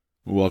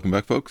Welcome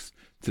back, folks.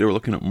 Today we're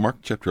looking at Mark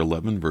chapter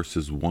 11,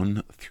 verses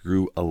 1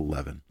 through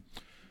 11.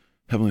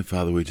 Heavenly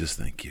Father, we just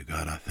thank you,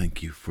 God. I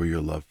thank you for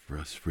your love for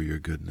us, for your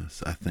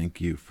goodness. I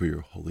thank you for your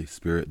Holy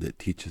Spirit that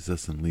teaches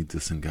us and leads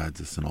us and guides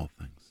us in all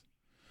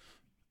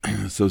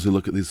things. So as we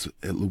look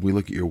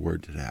at your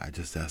word today, I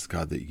just ask,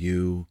 God, that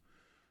you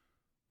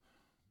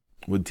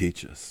would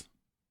teach us.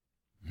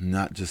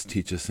 Not just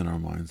teach us in our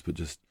minds, but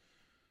just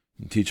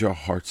teach our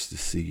hearts to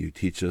see you.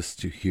 Teach us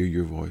to hear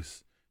your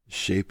voice.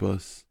 Shape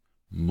us.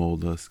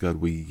 Mold us. God,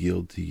 we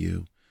yield to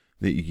you,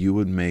 that you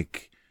would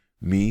make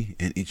me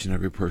and each and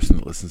every person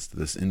that listens to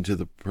this into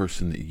the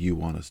person that you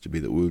want us to be,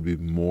 that we would be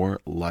more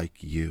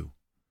like you,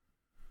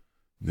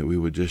 that we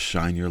would just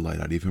shine your light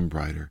out even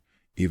brighter,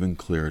 even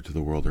clearer to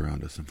the world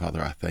around us. And Father,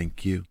 I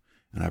thank you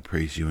and I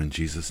praise you in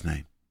Jesus'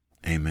 name.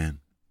 Amen.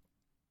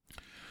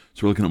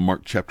 So we're looking at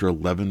Mark chapter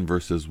 11,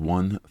 verses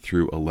 1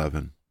 through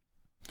 11.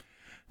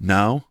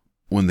 Now,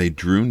 when they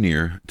drew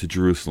near to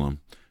Jerusalem,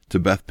 to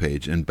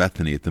Bethpage and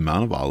Bethany at the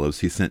Mount of Olives,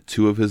 he sent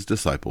two of his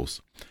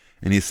disciples,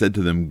 and he said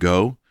to them,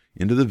 "Go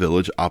into the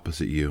village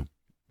opposite you,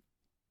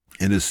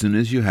 and as soon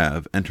as you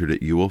have entered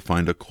it, you will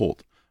find a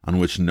colt on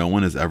which no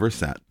one has ever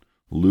sat.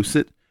 Loose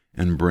it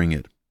and bring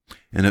it.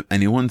 And if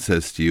anyone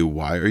says to you,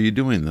 'Why are you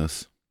doing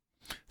this?'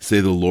 say,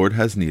 'The Lord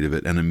has need of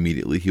it,' and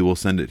immediately he will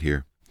send it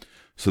here."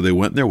 So they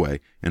went their way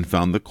and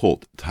found the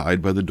colt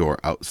tied by the door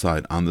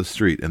outside on the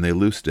street, and they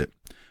loosed it.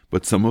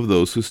 But some of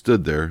those who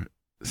stood there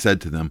said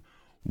to them,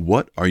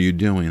 "What are you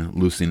doing,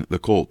 loosing the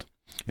colt?"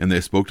 And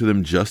they spoke to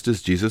them just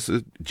as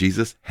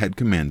Jesus had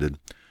commanded.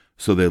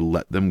 So they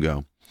let them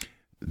go.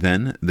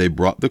 Then they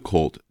brought the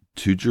colt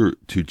to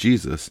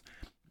Jesus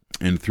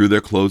and threw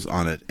their clothes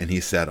on it, and he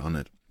sat on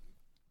it.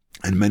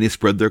 And many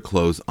spread their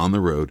clothes on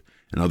the road,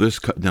 and others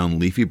cut down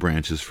leafy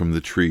branches from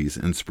the trees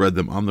and spread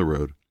them on the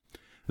road.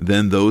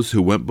 Then those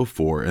who went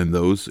before and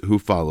those who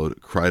followed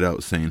cried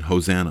out, saying,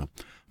 "Hosanna!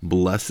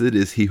 Blessed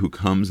is he who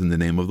comes in the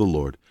name of the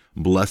Lord.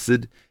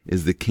 Blessed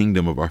is the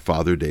kingdom of our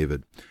father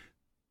David.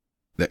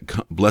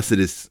 Blessed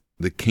is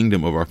the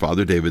kingdom of our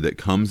father David that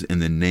comes in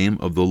the name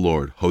of the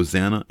Lord.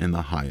 Hosanna in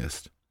the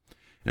highest."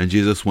 And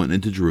Jesus went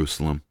into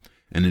Jerusalem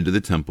and into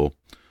the temple.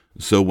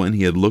 So when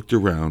he had looked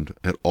around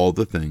at all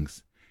the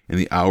things, and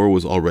the hour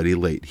was already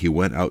late, he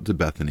went out to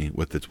Bethany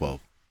with the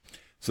 12.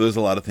 So there's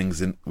a lot of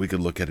things we could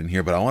look at in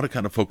here, but I want to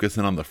kind of focus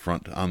in on the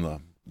front,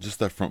 just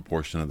that front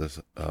portion of this.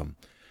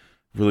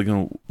 Really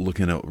going to look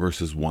at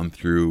verses 1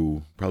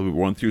 through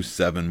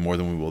 7 more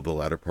than we will the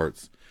latter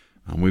parts.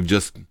 We've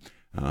just,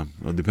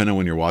 depending on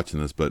when you're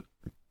watching this, but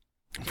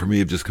for me,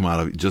 I've just come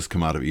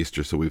out of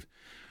Easter, so we've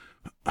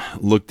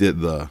looked at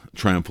the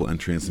triumphal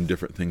entry and some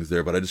different things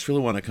there. But I just really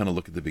want to kind of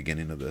look at the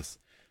beginning of this.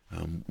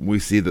 We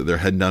see that they're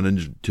heading down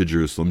into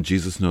Jerusalem.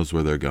 Jesus knows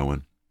where they're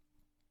going,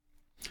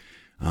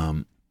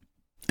 and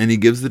he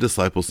gives the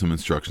disciples some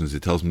instructions. He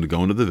tells them to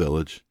go into the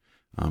village,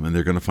 and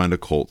they're going to find a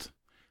colt.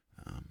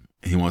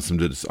 He wants them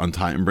to just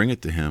untie it and bring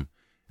it to him.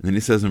 And then he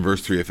says in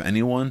verse 3, "If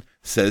anyone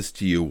says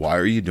to you, 'Why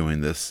are you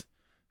doing this?'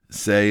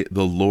 say,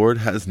 'The Lord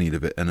has need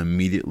of it,' and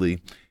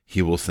immediately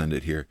he will send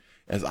it here."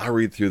 As I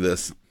read through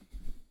this,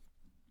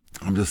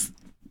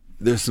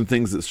 there's some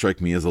things that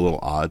strike me as a little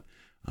odd,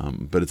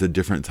 but it's a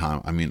different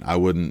time. I mean, I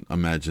wouldn't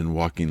imagine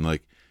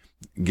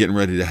getting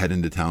ready to head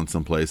into town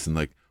someplace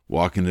and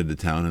walking into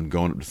town and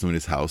going up to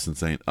somebody's house and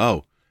saying,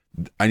 "Oh,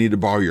 I need to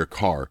borrow your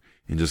car,"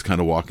 and just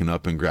kind of walking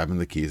up and grabbing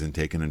the keys and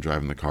taking and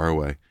driving the car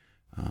away.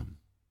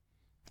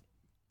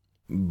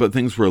 But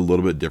things were a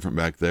little bit different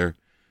back there.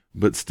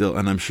 But still,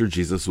 and I'm sure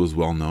Jesus was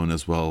well known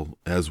as well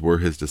as were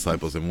his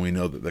disciples. And we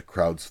know that the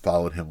crowds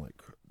followed him like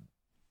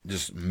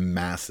just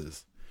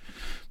masses.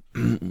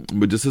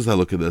 But just as I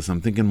look at this,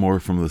 I'm thinking more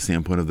from the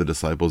standpoint of the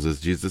disciples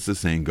as Jesus is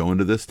saying, go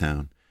into this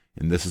town,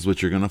 and this is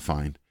what you're going to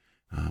find.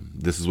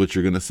 This is what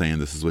you're going to say,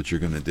 and this is what you're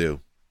going to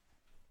do.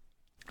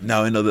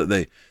 Now, I know that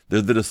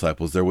they're the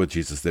disciples. They're with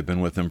Jesus. They've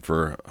been with him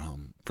for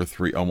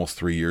almost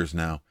 3 years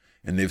now,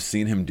 and they've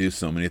seen him do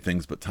so many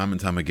things. But time and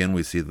time again,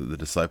 we see that the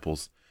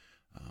disciples,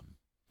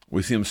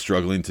 we see them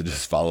struggling to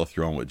just follow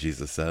through on what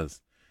Jesus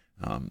says.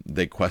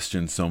 They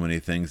question so many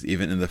things,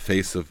 even in the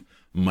face of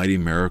mighty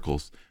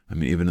miracles. I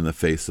mean, even in the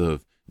face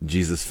of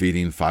Jesus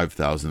feeding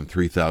 5,000,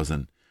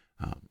 3,000.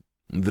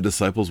 The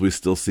disciples, we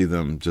still see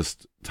them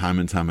just time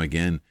and time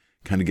again,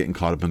 kind of getting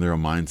caught up in their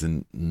own minds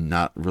and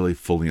not really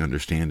fully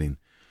understanding.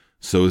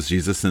 So as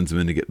Jesus sends them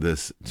in to get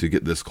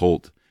this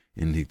colt,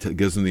 and he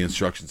gives them the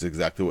instructions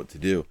exactly what to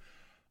do,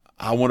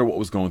 I wonder what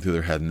was going through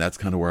their head. And that's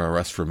kind of where I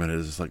rest for a minute.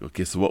 Is just like,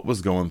 okay, so what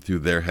was going through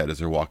their head as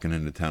they're walking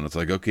into town? It's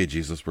like, okay,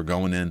 Jesus, we're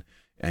going in,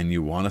 and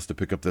you want us to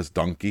pick up this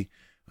donkey,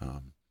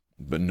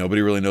 but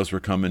nobody really knows we're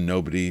coming.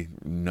 Nobody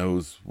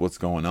knows what's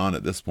going on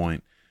at this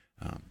point.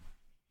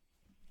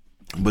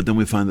 But then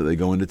we find that they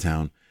go into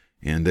town,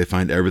 and they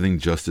find everything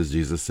just as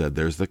Jesus said.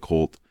 There's the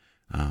colt,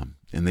 and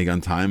they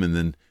untie him, and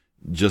then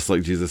just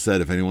like Jesus said,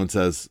 if anyone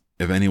says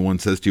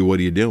to you, "What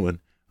are you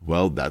doing?"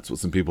 Well, that's what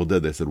some people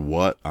did. They said,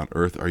 "What on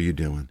earth are you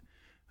doing?"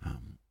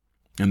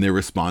 And they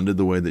responded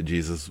the way that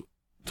Jesus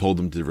told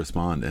them to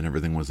respond, and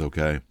everything was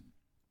okay.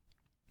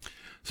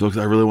 So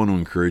I really want to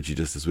encourage you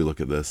just as we look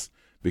at this,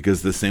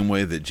 because the same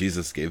way that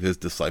Jesus gave his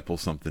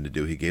disciples something to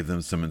do, he gave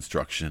them some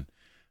instruction.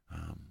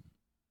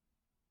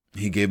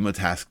 He gave them a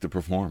task to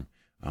perform.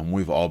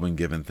 We've all been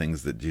given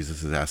things that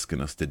Jesus is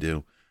asking us to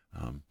do.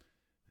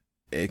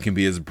 It can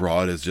be as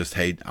broad as just,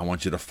 hey, I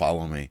want you to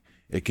follow me.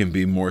 It can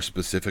be more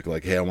specific,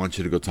 like, hey, I want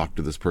you to go talk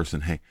to this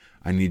person. Hey,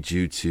 I need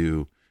you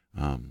to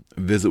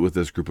visit with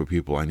this group of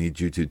people. I need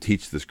you to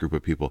teach this group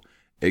of people.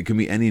 It can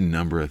be any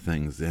number of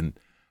things. And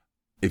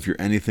if you're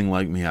anything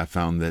like me, I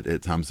found that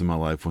at times in my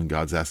life when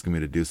God's asking me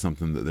to do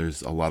something, that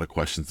there's a lot of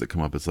questions that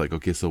come up. It's like,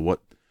 okay, so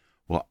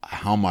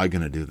how am I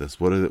going to do this?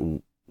 What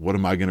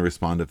am I going to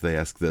respond if they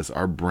ask this?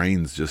 Our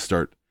brains just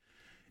start,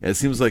 it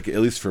seems like, at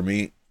least for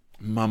me,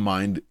 my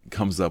mind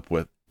comes up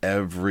with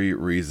every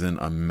reason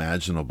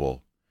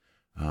imaginable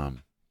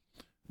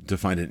to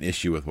find an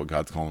issue with what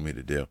God's calling me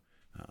to do.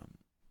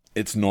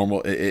 It's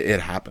normal.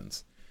 It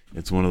happens.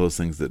 It's one of those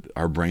things that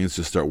our brains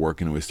just start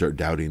working and we start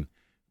doubting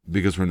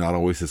because we're not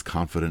always as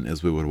confident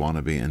as we would want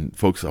to be. And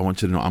folks, I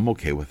want you to know I'm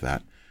okay with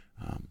that.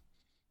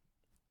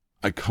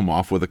 I come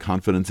off with a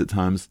confidence at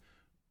times,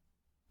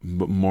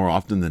 but more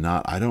often than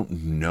not, I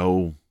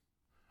don't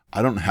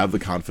have the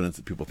confidence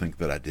that people think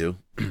that I do.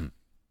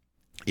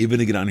 Even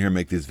to get on here and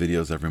make these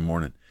videos every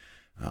morning.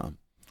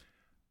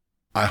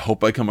 I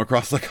hope I come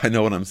across like I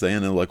know what I'm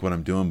saying and like what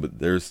I'm doing,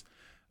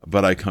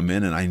 but I come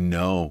in and I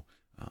know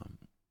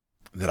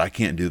that I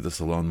can't do this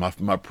alone.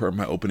 My prayer,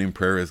 my opening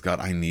prayer is, God,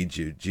 I need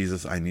you.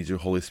 Jesus, I need you.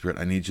 Holy Spirit,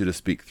 I need you to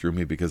speak through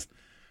me, because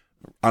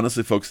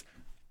honestly, folks,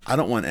 I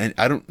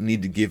don't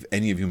need to give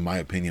any of you my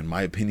opinion.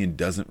 My opinion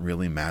doesn't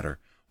really matter.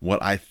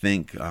 What I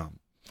think,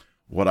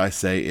 what I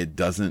say, it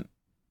doesn't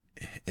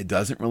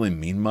really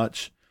mean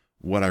much.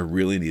 What I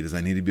really need is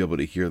I need to be able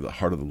to hear the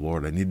heart of the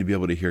Lord. I need to be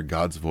able to hear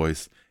God's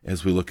voice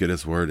as we look at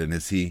his word and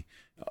as he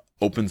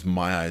opens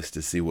my eyes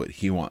to see what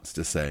he wants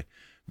to say.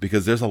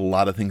 Because there's a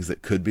lot of things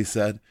that could be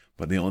said,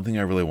 but the only thing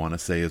I really want to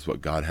say is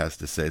what God has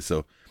to say.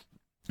 So,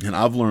 and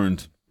I've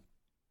learned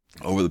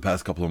over the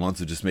past couple of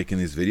months of just making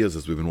these videos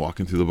as we've been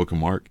walking through the book of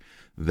Mark,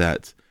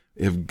 that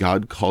if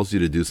God calls you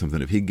to do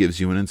something, if he gives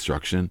you an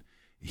instruction,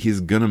 he's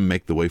going to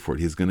make the way for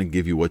it. He's going to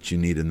give you what you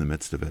need in the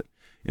midst of it.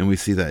 And we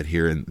see that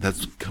here. And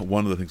that's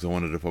one of the things I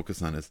wanted to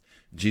focus on is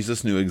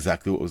Jesus knew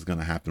exactly what was going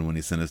to happen when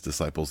he sent his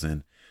disciples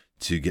in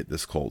to get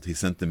this colt. He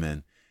sent them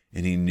in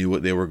and he knew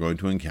what they were going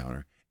to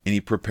encounter. And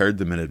he prepared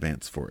them in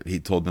advance for it. He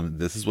told them,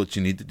 this is what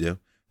you need to do.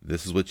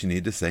 This is what you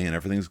need to say, and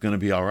everything's going to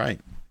be all right.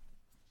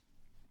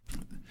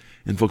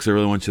 And folks, I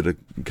really want you to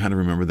kind of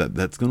remember that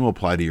that's going to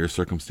apply to your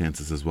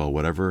circumstances as well.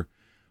 Whatever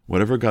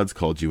God's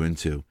called you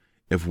into,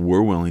 if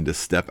we're willing to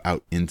step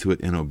out into it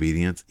in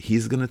obedience,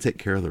 he's going to take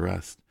care of the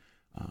rest.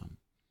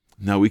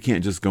 Now, we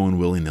can't just go in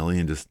willy-nilly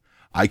and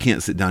I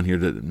can't sit down here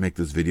to make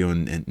this video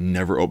and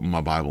never open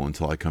my Bible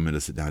until I come in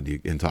to sit down to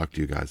you and talk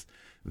to you guys.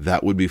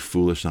 That would be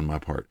foolish on my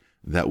part.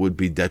 That would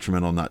be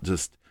detrimental, not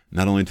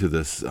only to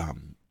this,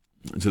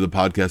 to the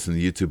podcast and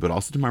the YouTube, but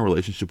also to my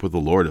relationship with the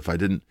Lord. If I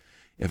didn't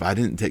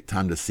take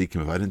time to seek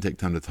him, if I didn't take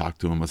time to talk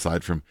to him,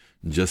 aside from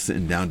just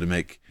sitting down to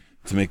make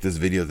this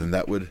video, then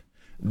that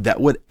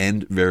would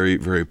end very,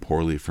 very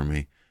poorly for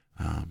me.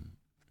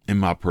 In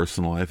my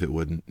personal life, it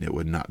would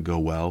not go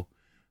well.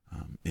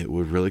 It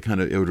would really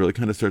kind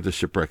of start to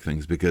shipwreck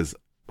things, because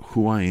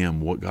who I am,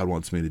 what God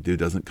wants me to do,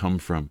 doesn't come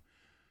from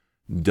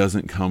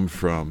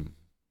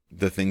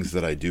the things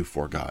that I do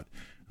for God.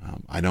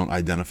 I don't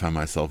identify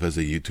myself as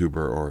a YouTuber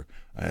or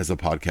as a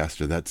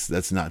podcaster.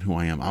 That's not who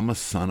I am. I'm a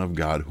son of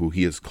God who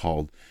he has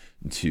called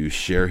to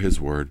share his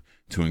word,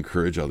 to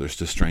encourage others,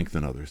 to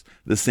strengthen others.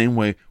 The same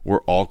way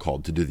we're all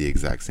called to do the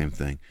exact same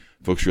thing.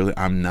 Folks, really,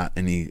 I'm not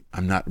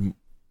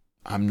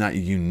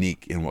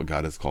unique in what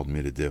God has called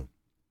me to do.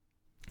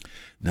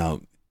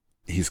 Now,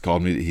 he's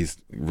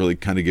really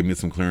kind of given me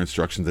some clear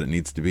instructions that it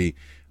needs to be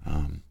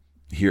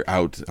here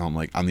out on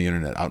the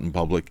internet, out in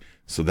public.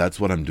 So that's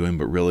what I'm doing.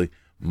 But really,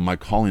 my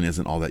calling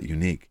isn't all that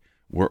unique.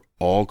 We're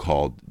all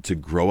called to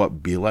grow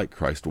up, be like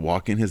Christ,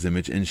 walk in his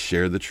image, and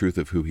share the truth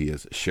of who he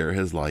is, share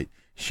his light,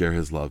 share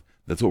his love.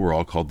 That's what we're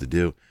all called to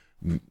do.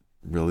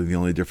 Really, the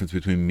only difference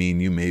between me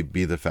and you may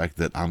be the fact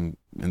that I'm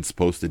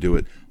supposed to do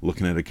it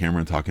looking at a camera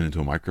and talking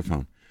into a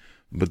microphone.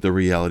 But the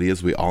reality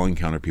is we all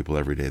encounter people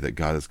every day that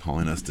God is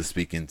calling us to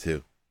speak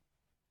into.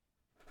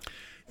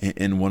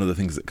 And one of the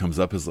things that comes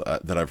up is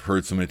that I've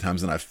heard so many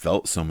times and I've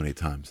felt so many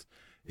times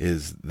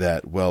is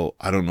that, well,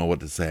 I don't know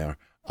what to say, or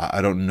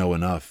I don't know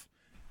enough.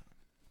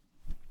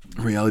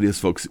 Reality is,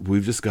 folks,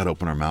 we've just got to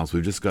open our mouths.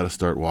 We've just got to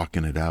start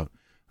walking it out.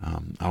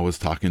 I was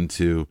talking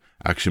to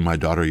actually my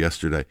daughter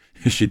yesterday.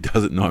 She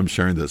doesn't know I'm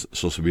sharing this,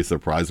 so she'll be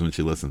surprised when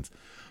she listens.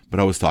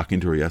 But I was talking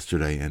to her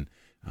yesterday, and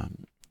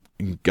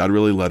God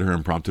really led her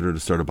and prompted her to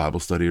start a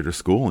Bible study at her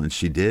school, and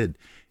she did,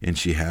 and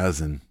she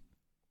has, and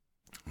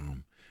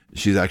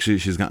she's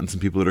gotten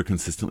some people that are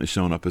consistently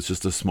showing up. It's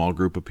just a small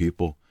group of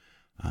people.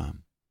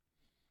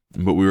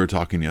 But we were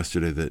talking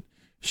yesterday that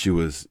she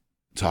was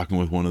talking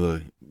with one of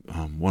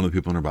the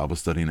people in her Bible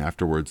study, and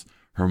afterwards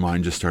her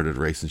mind just started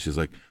racing. She's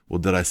like, well,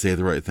 did I say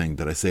the right thing?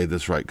 Did I say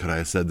this right? Could I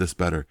have said this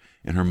better?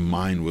 And her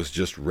mind was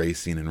just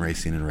racing and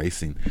racing and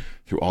racing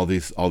through all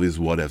these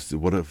what ifs.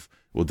 What if,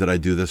 well, did I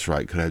do this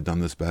right? Could I have done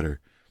this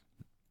better?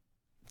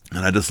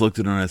 And I just looked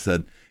at her and I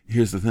said,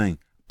 here's the thing.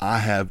 I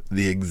have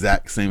the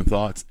exact same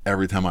thoughts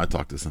every time I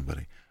talk to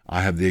somebody.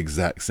 I have the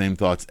exact same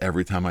thoughts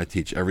every time I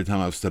teach, every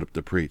time I've stood up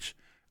to preach.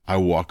 I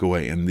walk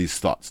away and these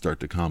thoughts start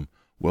to come.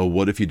 Well,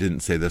 what if you didn't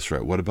say this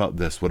right? What about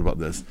this? What about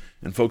this?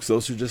 And folks,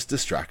 those are just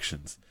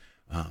distractions.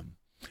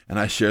 And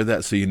I share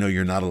that so you know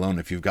you're not alone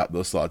if you've got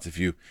those thoughts. If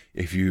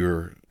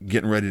you're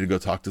getting ready to go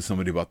talk to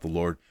somebody about the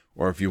Lord,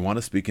 or if you want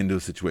to speak into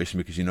a situation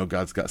because you know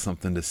God's got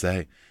something to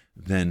say,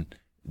 then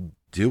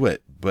do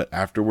it. But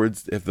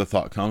afterwards, if the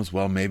thought comes,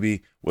 well,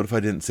 maybe, what if I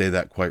didn't say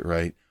that quite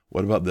right?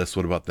 What about this?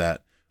 What about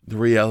that? The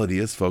reality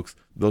is, folks,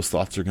 those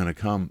thoughts are going to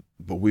come,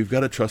 but we've got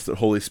to trust that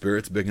Holy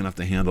Spirit's big enough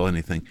to handle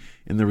anything.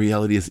 And the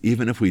reality is,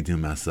 even if we do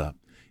mess up,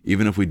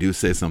 even if we do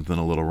say something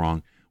a little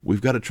wrong,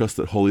 we've got to trust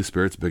that Holy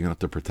Spirit's big enough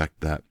to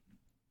protect that.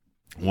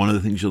 One of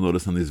the things you'll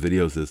notice on these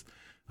videos is,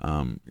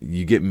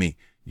 you get me.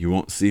 You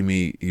won't see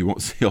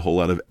a whole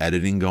lot of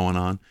editing going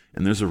on,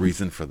 and there's a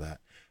reason for that.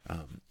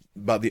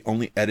 About the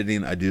only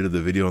editing I do to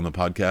the video on the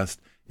podcast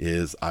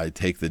is I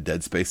take the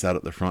dead space out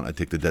at the front, I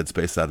take the dead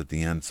space out at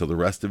the end. So the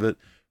rest of it,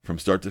 from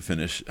start to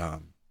finish,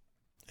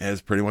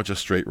 is pretty much a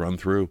straight run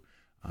through.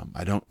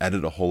 I don't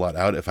edit a whole lot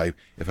out. If I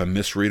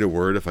misread a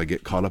word, if I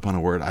get caught up on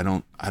a word, I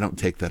don't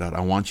take that out.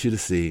 I want you to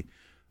see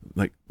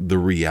like the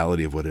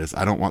reality of what it is.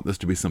 I don't want this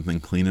to be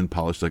something clean and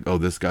polished, like, oh,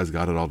 this guy's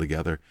got it all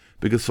together.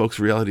 Because folks,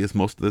 reality is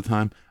most of the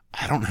time,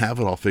 I don't have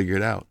it all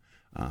figured out.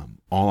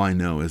 All I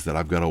know is that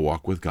I've got to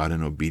walk with God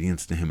in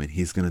obedience to him, and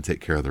he's going to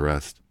take care of the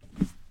rest.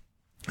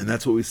 And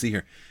that's what we see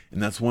here.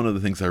 And that's one of the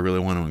things I really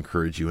want to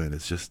encourage you in.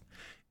 It's just,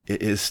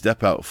 it is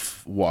step out,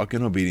 walk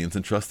in obedience,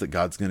 and trust that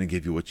God's going to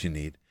give you what you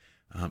need.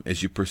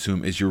 As you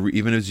pursue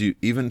him,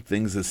 even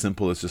things as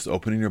simple as just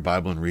opening your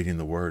Bible and reading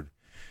the word.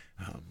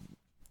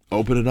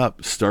 Open it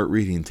up, start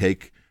reading,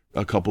 take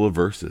a couple of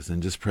verses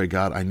and just pray,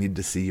 God, I need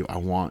to see you. I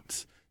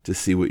want to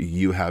see what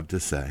you have to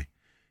say.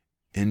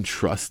 And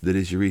trust that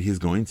as you read, he's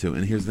going to.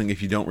 And here's the thing,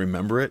 if you don't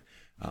remember it,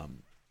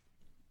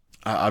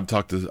 I've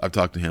talked to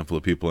a handful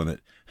of people, and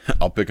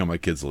I'll pick on my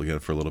kids again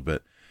for a little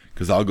bit,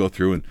 because I'll go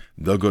through and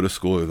they'll go to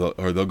school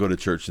or they'll go to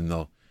church and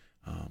they'll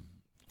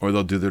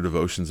do their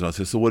devotions, and I'll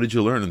say, so what did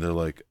you learn? And they're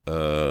like,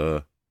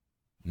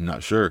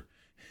 not sure.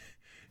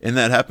 And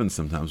that happens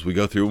sometimes. We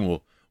go through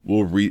and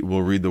we'll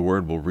read the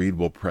word,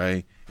 we'll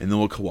pray, and then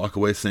we'll walk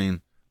away saying,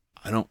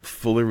 I don't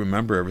fully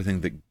remember everything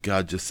that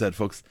God just said.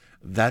 Folks,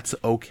 that's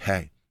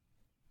okay.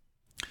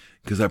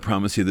 Because I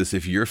promise you this,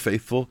 if you're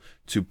faithful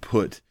to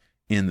put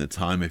in the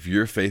time, if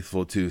you're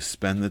faithful to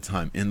spend the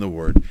time in the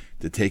word,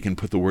 to take and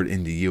put the word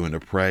into you and to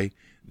pray,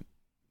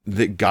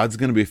 that God's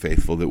going to be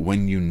faithful, that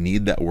when you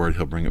need that word,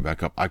 he'll bring it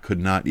back up. I could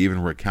not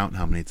even recount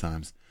how many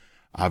times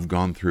I've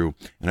gone through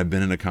and I've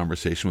been in a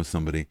conversation with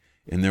somebody,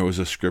 and there was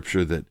a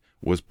scripture that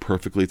was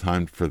perfectly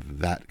timed for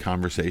that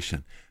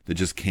conversation that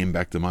just came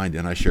back to mind,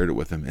 and I shared it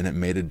with him, and it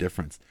made a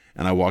difference.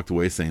 And I walked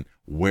away saying,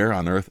 where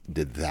on earth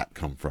did that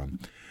come from?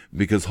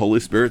 Because Holy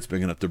Spirit's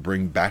big enough to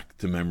bring back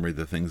to memory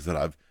the things that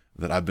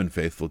I've been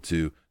faithful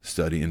to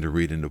study and to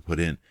read and to put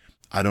in.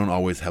 I don't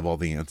always have all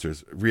the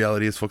answers.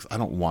 Reality is, folks, I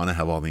don't want to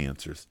have all the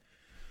answers.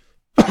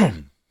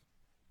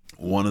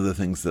 One of the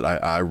things that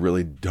I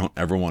really don't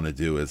ever want to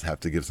do is have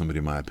to give somebody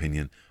my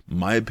opinion.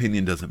 My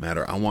opinion doesn't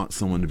matter. I want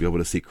someone to be able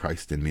to see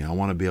Christ in me. I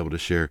want to be able to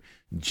share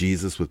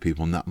Jesus with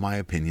people, not my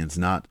opinions,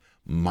 not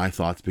my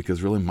thoughts,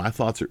 because really my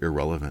thoughts are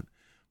irrelevant.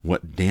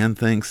 What Dan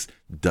thinks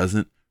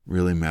doesn't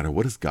really matter.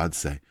 What does God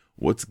say?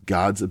 What's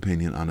God's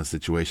opinion on a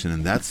situation?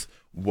 And that's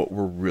what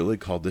we're really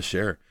called to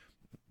share.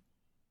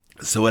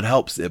 So it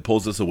helps. It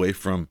pulls us away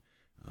from,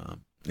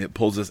 it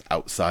pulls us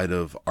outside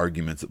of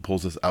arguments. It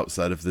pulls us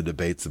outside of the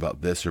debates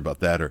about this or about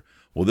that, or,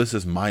 well, this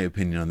is my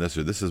opinion on this,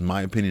 or this is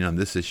my opinion on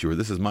this issue, or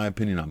this is my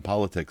opinion on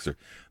politics, or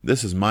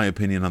this is my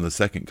opinion on the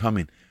second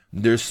coming.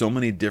 There's so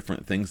many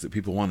different things that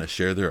people want to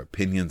share their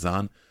opinions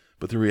on.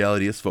 But the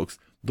reality is, folks,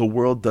 the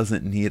world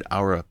doesn't need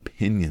our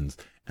opinions.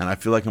 And I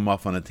feel like I'm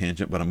off on a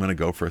tangent, but I'm going to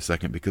go for a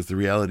second, because the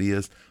reality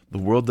is the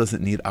world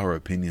doesn't need our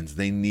opinions.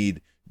 They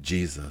need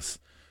Jesus.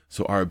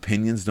 So our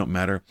opinions don't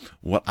matter.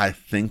 What I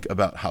think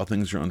about how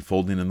things are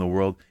unfolding in the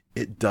world,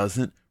 it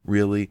doesn't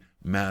really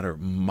matter.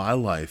 My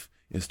life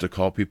is to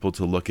call people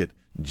to look at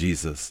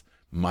Jesus.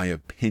 My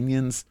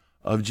opinions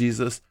of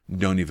Jesus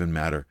don't even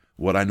matter.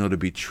 What I know to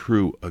be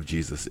true of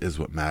Jesus is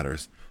what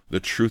matters. The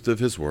truth of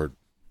his word,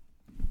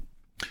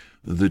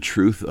 the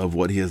truth of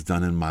what he has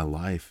done in my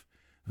life.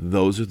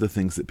 Those are the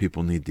things that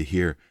people need to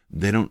hear.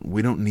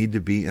 We don't need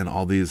to be in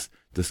all these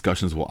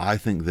discussions. Well, I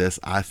think this,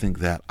 I think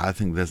that, I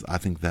think this, I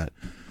think that.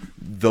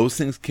 Those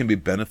things can be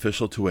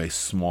beneficial to a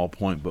small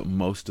point, but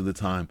most of the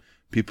time,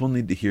 people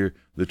need to hear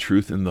the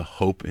truth and the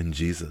hope in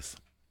Jesus.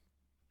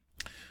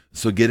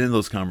 So get in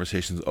those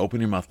conversations,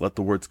 open your mouth, let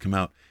the words come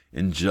out.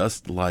 And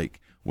just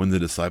like when the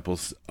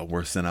disciples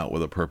were sent out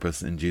with a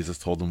purpose and Jesus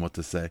told them what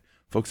to say.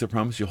 Folks, I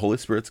promise you, Holy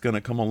Spirit's going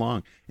to come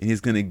along and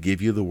he's going to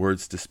give you the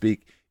words to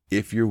speak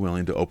if you're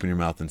willing to open your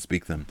mouth and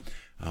speak them.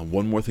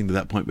 One more thing to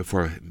that point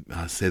before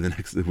I say the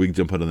next, we can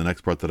jump into the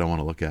next part that I want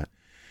to look at,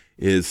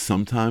 is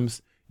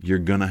sometimes you're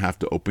going to have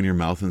to open your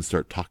mouth and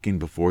start talking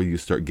before you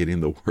start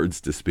getting the words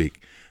to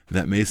speak.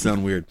 That may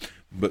sound weird,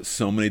 but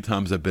so many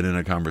times I've been in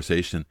a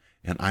conversation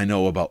and I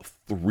know about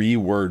 3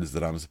 words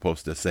that I'm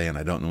supposed to say and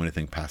I don't know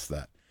anything past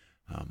that.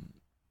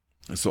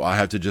 So I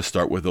have to just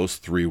start with those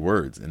 3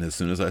 words. And as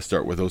soon as I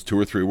start with those 2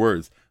 or 3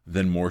 words,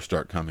 then more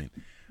start coming.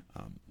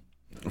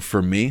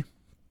 For me,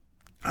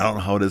 I don't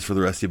know how it is for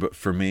the rest of you, but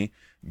for me,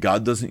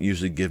 God doesn't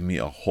usually give me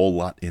a whole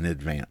lot in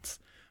advance.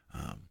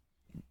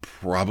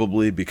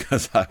 Probably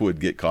because I would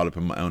get caught up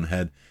in my own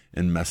head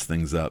and mess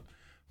things up,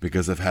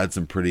 because I've had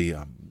some pretty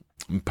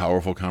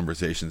powerful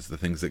conversations, the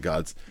things that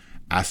God's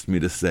asked me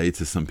to say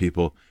to some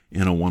people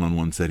in a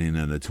one-on-one setting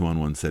and a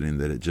 2-on-1 setting,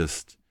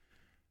 that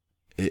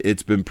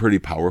it's been pretty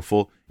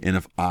powerful. And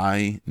if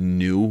I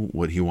knew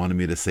what he wanted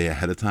me to say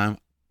ahead of time,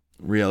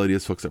 reality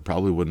is, folks, I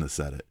probably wouldn't have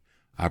said it.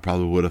 I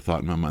probably would have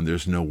thought in my mind,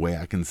 there's no way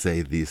I can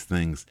say these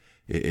things.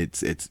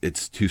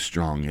 It's too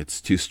strong.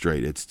 It's too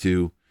straight. It's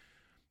too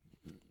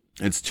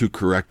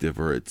corrective,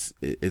 or it's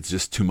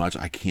just too much.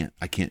 I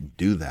can't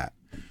do that.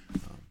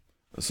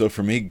 So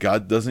for me,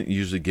 God doesn't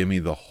usually give me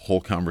the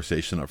whole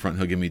conversation up front.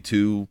 He'll give me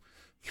 2-3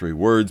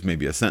 words,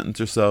 maybe a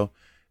sentence or so.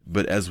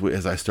 But as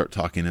I start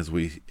talking,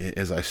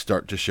 as I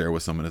start to share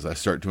with someone, as I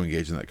start to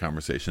engage in that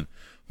conversation,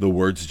 the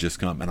words just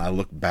come, and I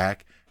look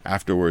back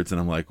afterwards and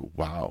I'm like,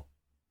 wow,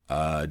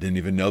 I didn't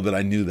even know that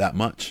I knew that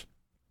much.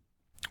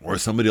 Or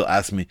somebody will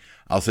ask me,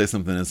 I'll say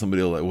something and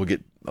somebody we'll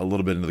get a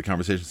little bit into the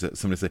conversation.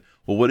 Somebody say,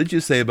 well, what did you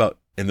say about,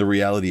 and the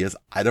reality is,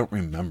 I don't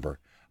remember.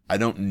 I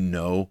don't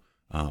know.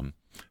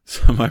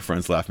 Some of my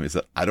friends laugh at me and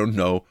said, I don't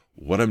know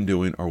what I'm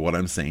doing or what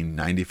I'm saying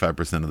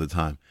 95% of the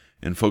time.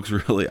 And folks,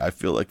 really, I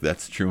feel like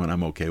that's true, and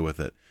I'm okay with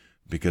it,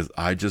 because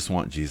I just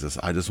want Jesus.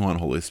 I just want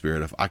Holy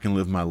Spirit. If I can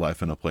live my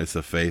life in a place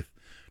of faith,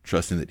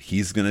 trusting that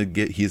he's going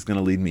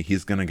to lead me,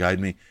 he's going to guide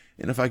me.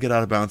 And if I get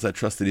out of bounds, I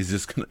trust that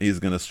he's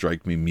going to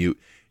strike me mute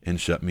and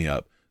shut me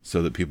up,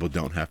 so that people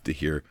don't have to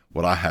hear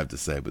what I have to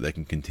say, but they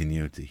can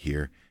continue to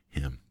hear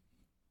him.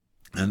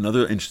 And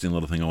another interesting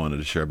little thing I wanted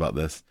to share about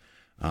this,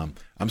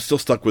 I'm still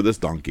stuck with this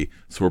donkey,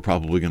 so we're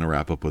probably going to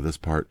wrap up with this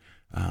part.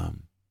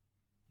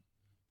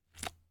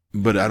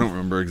 But I don't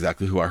remember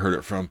exactly who I heard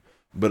it from,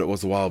 but it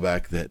was a while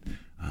back that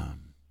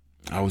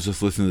I was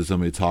just listening to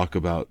somebody talk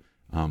about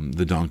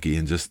the donkey,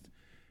 and just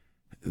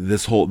the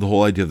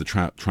whole idea of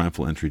the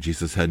triumphal entry,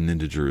 Jesus heading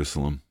into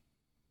Jerusalem.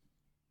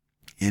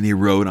 And he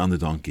rode on the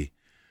donkey,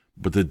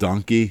 but the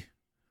donkey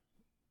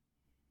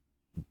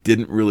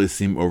didn't really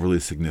seem overly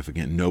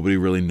significant. Nobody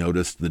really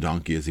noticed the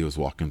donkey as he was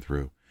walking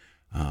through.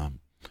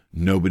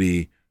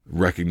 Nobody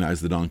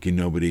recognized the donkey.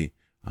 Nobody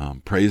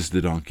praised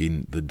the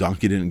donkey. The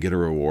donkey didn't get a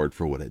reward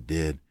for what it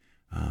did.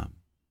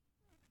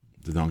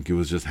 The donkey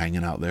was just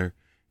hanging out there,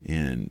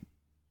 and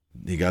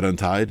he got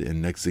untied,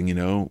 and next thing you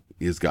know,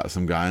 he's got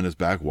some guy on his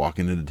back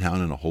walking into town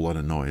and a whole lot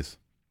of noise.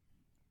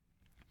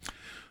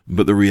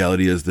 But the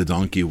reality is, the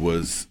donkey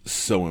was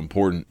so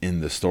important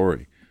in the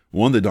story.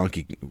 One, the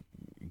donkey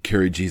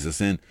carried Jesus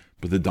in,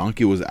 but the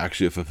donkey was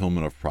actually a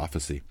fulfillment of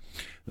prophecy.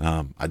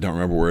 I don't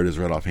remember where it is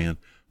right offhand,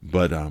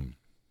 but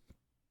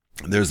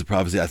there's a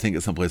prophecy, I think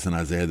it's someplace in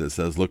Isaiah, that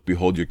says, look,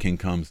 behold, your king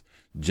comes,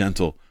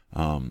 gentle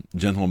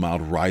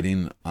mild,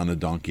 riding on a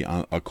donkey,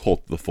 on a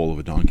colt, the foal of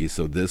a donkey.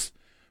 So this,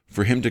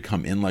 for him to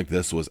come in like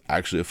this, was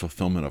actually a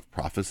fulfillment of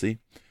prophecy.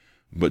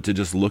 But to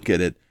just look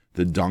at it,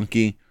 the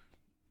donkey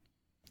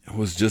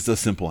was just a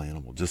simple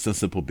animal, just a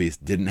simple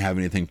beast, didn't have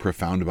anything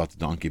profound about the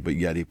donkey, but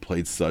yet he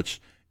played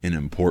such an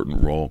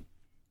important role.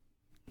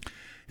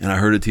 And I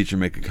heard a teacher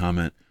make a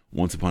comment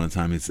once upon a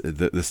time.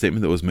 The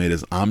statement that was made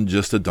is, I'm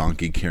just a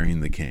donkey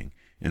carrying the king.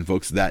 And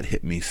folks, that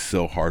hit me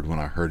so hard when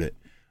I heard it.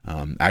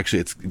 Actually,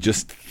 it's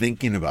just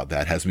thinking about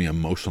that has me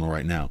emotional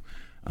right now.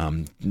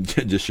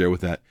 Just share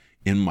with that,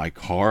 in my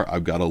car,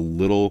 I've got a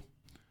little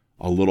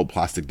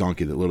plastic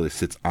donkey that literally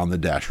sits on the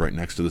dash right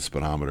next to the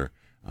speedometer,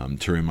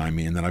 to remind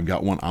me. And then I've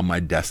got one on my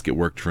desk at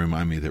work to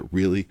remind me that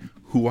really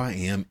who I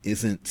am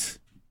isn't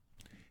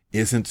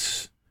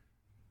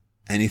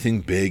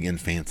anything big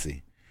and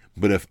fancy.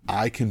 But if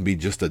I can be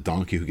just a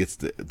donkey who gets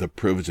the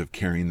privilege of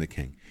carrying the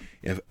king,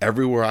 if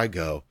everywhere I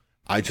go,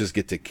 I just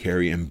get to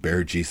carry and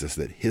bear Jesus,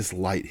 that his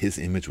light, his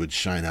image would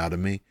shine out of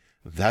me,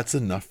 that's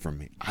enough for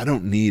me. I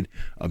don't need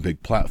a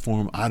big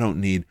platform. I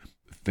don't need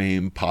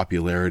fame,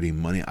 popularity,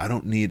 money. I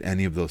don't need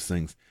any of those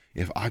things.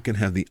 If I can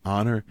have the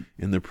honor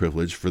and the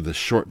privilege for the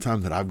short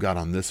time that I've got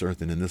on this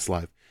earth and in this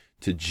life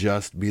to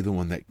just be the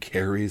one that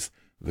carries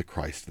the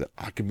Christ, that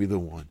I can be the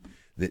one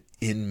that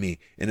in me,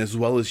 and as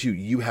well as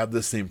you have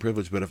the same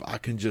privilege, but if I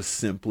can just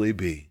simply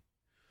be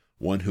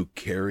one who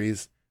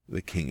carries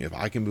the King, if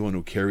I can be one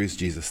who carries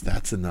Jesus,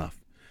 that's enough.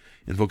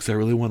 And folks, I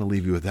really want to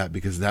leave you with that,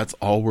 because that's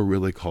all we're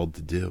really called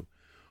to do.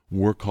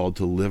 We're called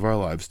to live our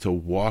lives, to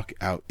walk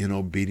out in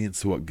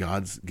obedience to what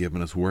God's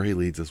given us, where he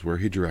leads us, where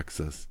he directs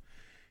us,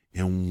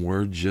 and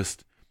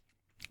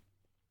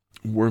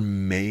we're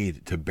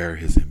made to bear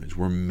his image.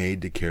 We're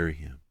made to carry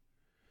him.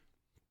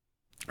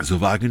 So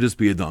if I can just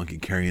be a donkey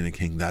carrying a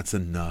king, that's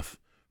enough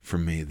for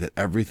me. That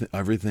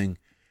everything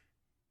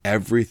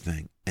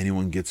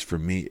anyone gets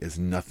from me is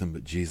nothing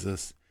but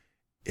Jesus.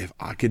 If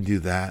I can do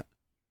that,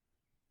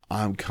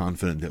 I'm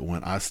confident that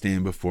when I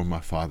stand before my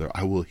Father,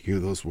 I will hear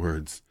those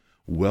words,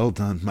 "Well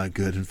done, my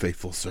good and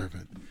faithful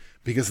servant."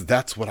 Because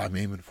that's what I'm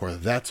aiming for.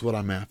 That's what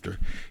I'm after,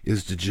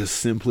 is to just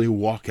simply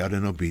walk out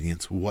in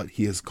obedience what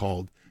he has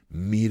called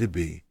me to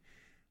be,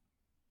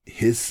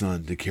 his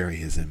son, to carry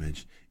his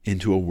image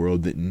into a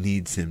world that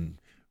needs him,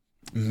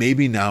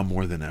 maybe now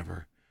more than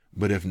ever.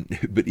 But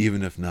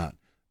even if not,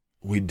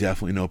 we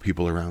definitely know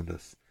people around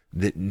us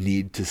that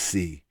need to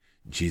see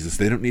Jesus.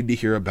 They don't need to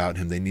hear about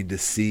him. They need to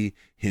see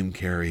him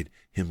carried,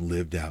 him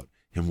lived out,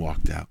 him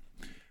walked out.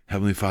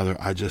 Heavenly Father,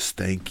 I just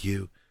thank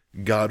you,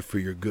 God, for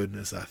your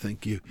goodness. I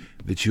thank you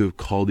that you have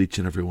called each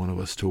and every one of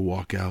us to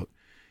walk out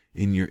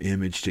in your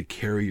image, to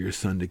carry your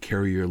son, to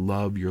carry your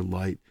love, your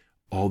light,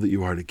 all that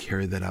you are, to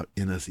carry that out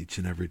in us each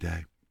and every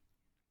day.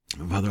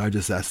 And Father, I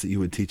just ask that you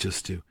would teach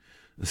us to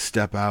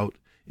step out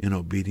in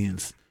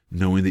obedience,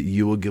 knowing that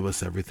you will give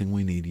us everything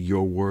we need.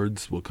 Your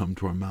words will come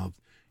to our mouth.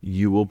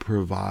 You will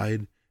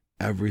provide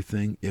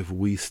everything if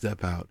we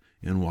step out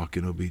and walk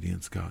in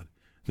obedience, God.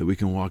 That we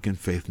can walk in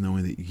faith,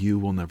 knowing that you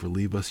will never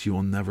leave us. You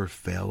will never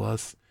fail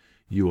us.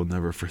 You will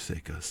never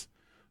forsake us.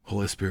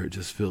 Holy Spirit,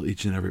 just fill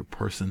each and every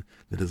person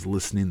that is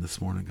listening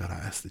this morning. God, I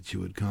ask that you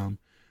would come,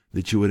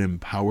 that you would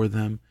empower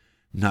them,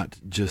 not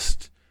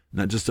just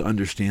to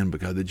understand,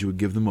 but God, that you would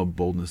give them a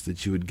boldness,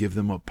 that you would give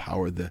them a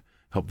power that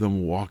help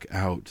them walk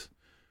out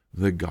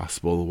the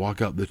gospel,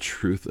 walk out the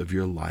truth of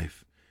your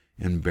life,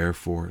 and bear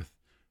forth,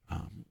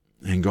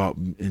 and go out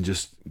and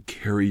just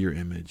carry your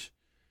image.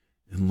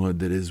 And Lord,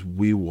 that as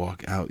we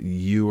walk out,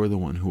 you are the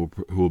one who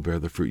will bear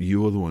the fruit.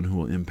 You are the one who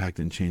will impact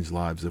and change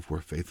lives if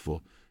we're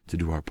faithful to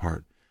do our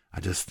part.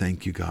 I just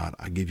thank you, God.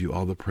 I give you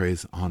all the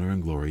praise, honor,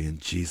 and glory. In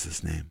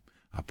Jesus' name,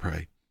 I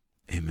pray.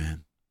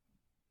 Amen.